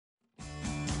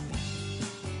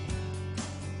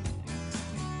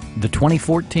the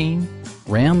 2014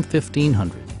 Ram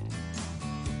 1500.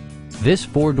 This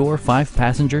four-door,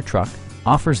 five-passenger truck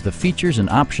offers the features and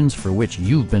options for which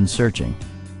you've been searching.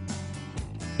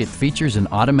 It features an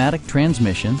automatic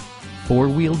transmission,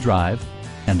 four-wheel drive,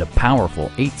 and a powerful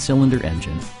 8-cylinder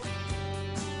engine.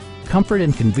 Comfort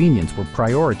and convenience were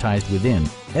prioritized within,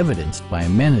 evidenced by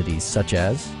amenities such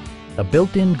as a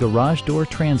built-in garage door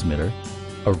transmitter,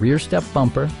 a rear step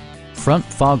bumper, front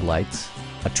fog lights,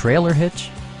 a trailer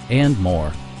hitch, and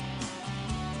more.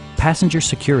 Passenger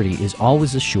security is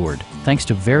always assured thanks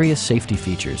to various safety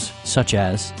features such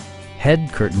as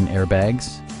head curtain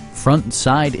airbags, front and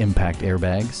side impact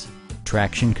airbags,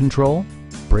 traction control,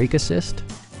 brake assist,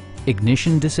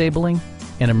 ignition disabling,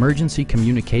 an emergency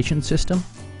communication system,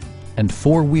 and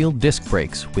four-wheel disc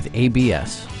brakes with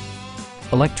ABS.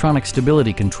 Electronic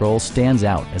stability control stands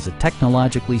out as a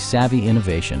technologically savvy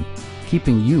innovation,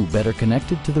 keeping you better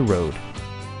connected to the road.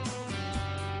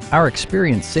 Our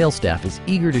experienced sales staff is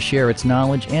eager to share its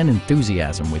knowledge and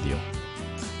enthusiasm with you.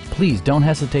 Please don't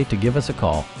hesitate to give us a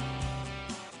call.